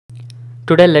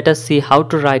Today let us see how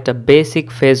to write a basic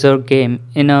phasor game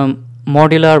in a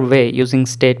modular way using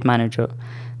State Manager.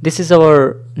 This is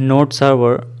our node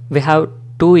server. We have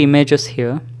two images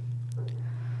here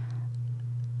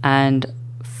and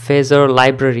phasor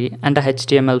library and a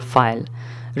HTML file.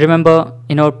 Remember,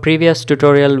 in our previous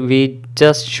tutorial we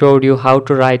just showed you how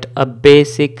to write a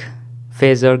basic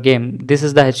phasor game. This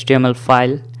is the HTML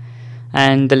file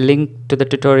and the link to the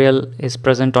tutorial is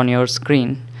present on your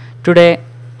screen. Today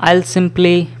I'll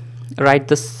simply write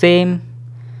the same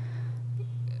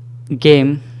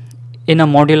game in a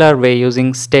modular way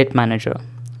using State Manager.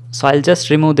 So I'll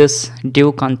just remove this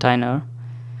div container,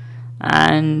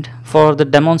 and for the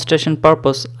demonstration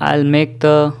purpose I'll make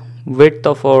the width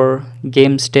of our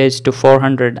game stage to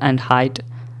 400 and height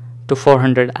to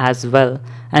 400 as well,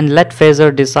 and let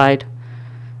phasor decide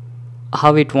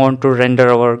how it want to render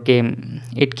our game.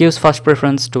 It gives first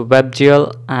preference to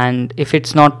WebGL, and if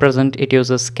it's not present it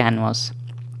uses canvas.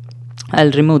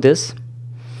 I'll remove this.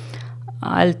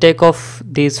 I'll take off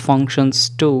these functions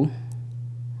too.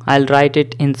 I'll write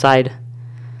it inside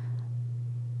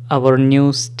our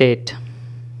new state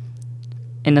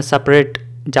in a separate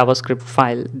JavaScript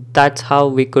file. That's how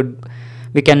we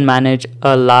can manage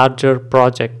a larger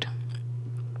project.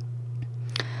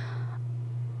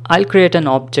 I'll create an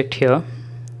object here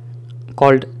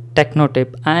called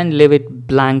technotip and leave it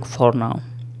blank for now.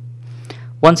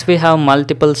 Once we have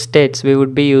multiple states, we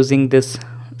would be using this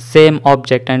same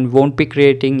object and won't be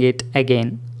creating it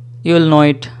again. You will know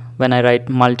it when I write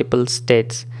multiple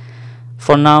states.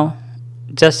 For now,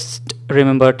 just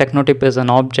remember technotip is an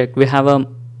object. We'll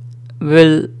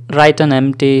write an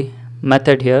empty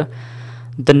method here.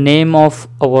 The name of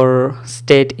our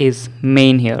state is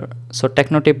main here. So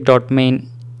technotip.main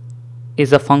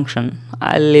is a function.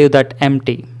 I'll leave that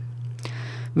empty.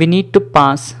 We need to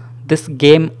pass this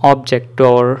game object to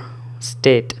our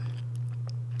state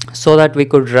so that we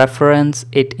could reference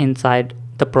it inside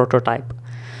the prototype.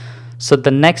 So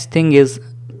the next thing is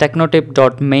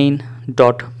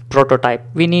technotip.main.prototype.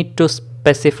 We need to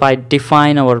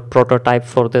define our prototype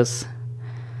for this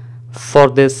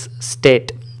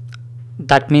state.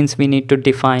 That means we need to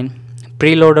define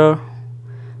preload,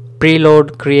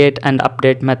 create and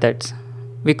update methods.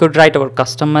 We could write our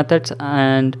custom methods,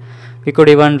 and we could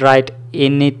even write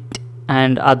init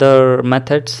and other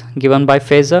methods given by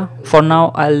phasor. For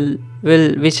now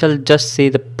we shall just see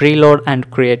the preload and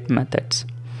create methods.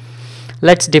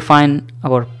 Let's define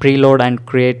our preload and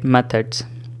create methods.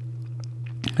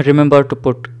 Remember to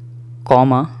put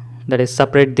comma, that is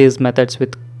separate these methods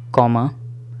with comma.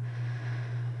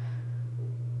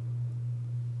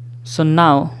 So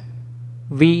now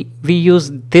we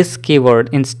use this keyword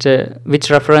instead, which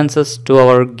references to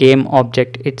our game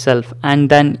object itself, and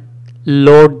then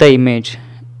load the image.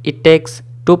 It takes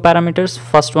two parameters,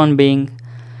 first one being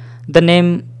the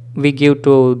name we give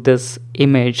to this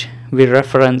image we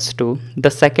reference to.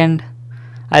 The second,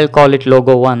 I'll call it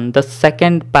logo1. The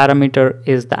second parameter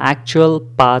is the actual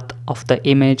path of the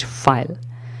image file.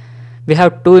 We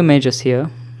have two images here,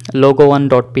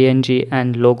 logo1.png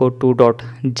and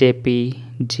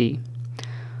logo2.jpg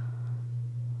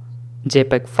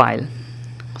file.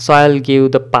 So I'll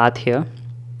give the path here.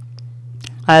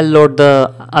 I'll load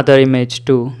the other image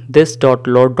too.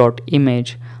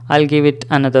 This.load.image, I'll give it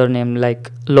another name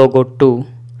like logo2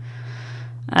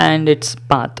 and its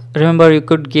path. Remember, you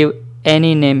could give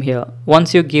any name here.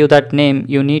 Once you give that name,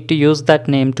 you need to use that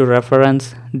name to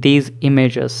reference these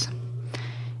images.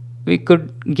 We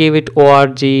could give it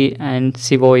org and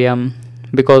com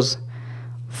because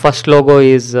first logo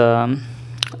is a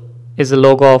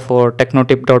logo of our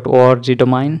technotip.org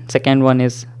domain. Second one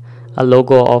is a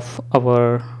logo of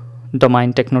our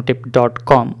domain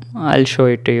technotip.com. I'll show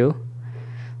it to you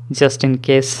just in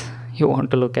case you want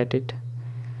to look at it.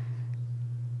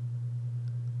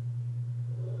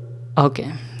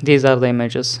 Okay, these are the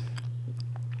images.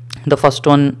 The first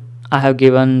one I have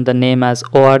given the name as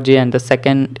org, and the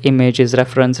second image is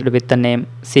referenced with the name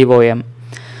com.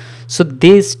 So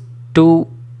these two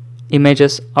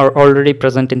images are already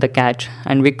present in the cache,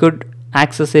 and we could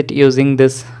access it using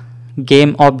this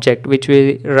game object, which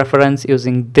we reference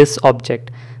using this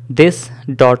object,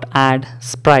 this.add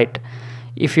sprite.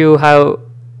 If you have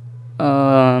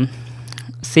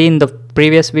seen the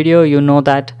previous video, you know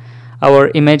that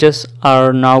our images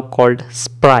are now called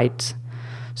sprites.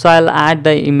 So I'll add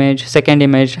the second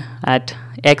image at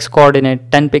x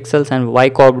coordinate 10 pixels and y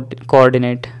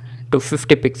coordinate to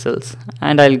 50 pixels,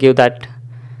 and I'll give that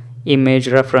image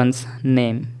reference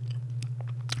name.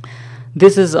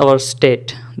 This is our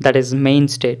state, that is main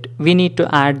state. We need to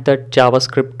add the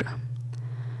JavaScript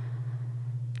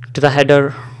to the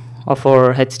header of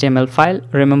our HTML file.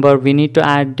 Remember, we need to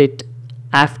add it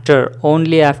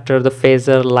only after the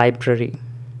phaser library.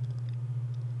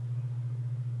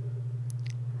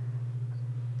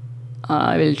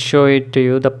 I will show it to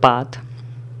you, the path.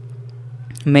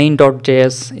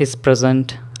 Main.js is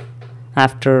present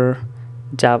after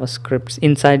JavaScript,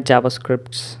 inside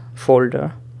JavaScript's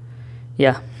folder.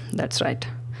 Yeah, that's right.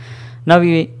 Now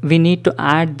we need to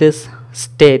add this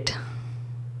state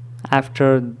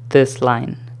after this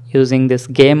line using this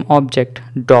game object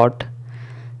dot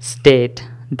state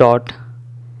dot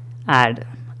add,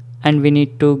 and we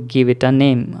need to give it a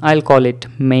name. I'll call it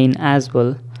main as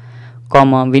well,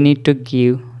 comma, we need to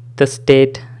give the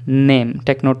state name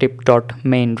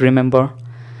technotip.main. Remember,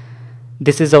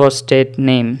 this is our state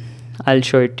name. I'll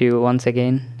show it to you once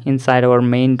again inside our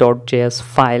main.js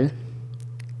file.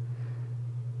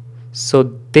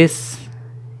 So this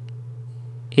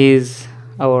is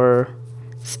our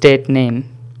state name.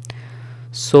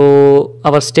 So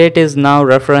our state is now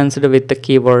referenced with the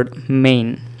keyword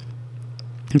main,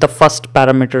 the first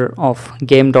parameter of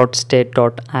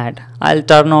game.state.add. I'll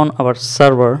turn on our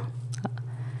server,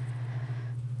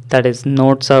 that is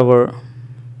node server.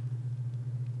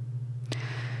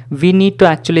 We need to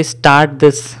actually start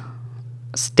this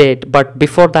state, but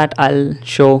before that I'll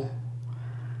show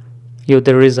you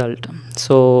the result.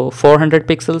 So 400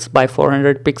 pixels by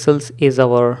 400 pixels is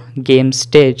our game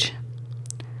stage.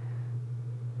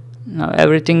 Now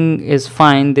everything is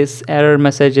fine. This error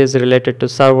message is related to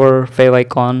server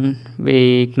favicon.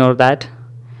 We ignore that.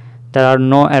 There are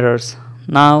no errors.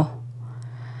 Now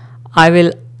I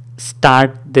will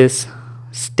start this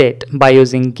state by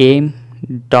using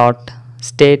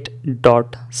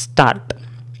game.state.start.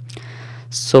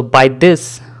 So by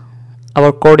this,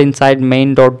 our code inside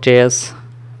main.js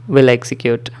will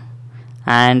execute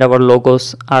and our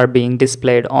logos are being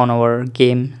displayed on our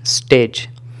game stage.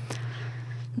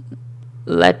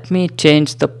 Let me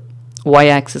change the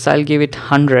y-axis. I'll give it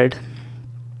 100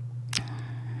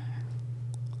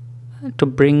 to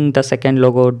bring the second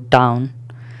logo down.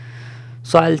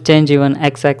 So I'll change even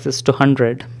x-axis to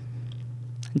 100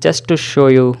 just to show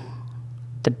you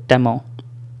the demo,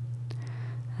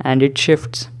 and it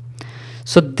shifts.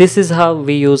 So this is how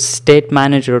we use State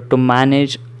Manager to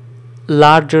manage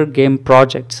larger game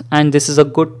projects, and this is a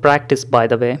good practice, by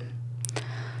the way.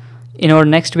 In our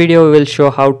next video we will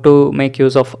show how to make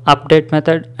use of update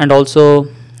method, and also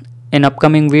in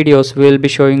upcoming videos we will be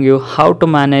showing you how to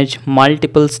manage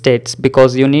multiple states,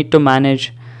 because you need to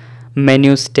manage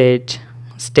menu state,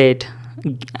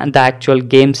 and the actual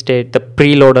game state, the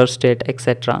preloader state,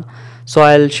 etc. So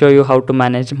I'll show you how to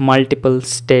manage multiple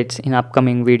states in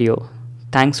upcoming video.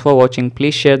 Thanks for watching.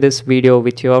 Please share this video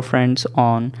with your friends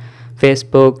on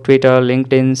Facebook, Twitter,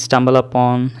 LinkedIn,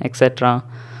 StumbleUpon, etc.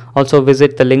 Also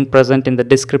visit the link present in the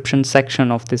description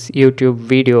section of this YouTube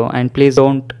video, and please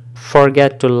don't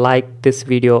forget to like this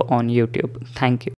video on YouTube. Thank you.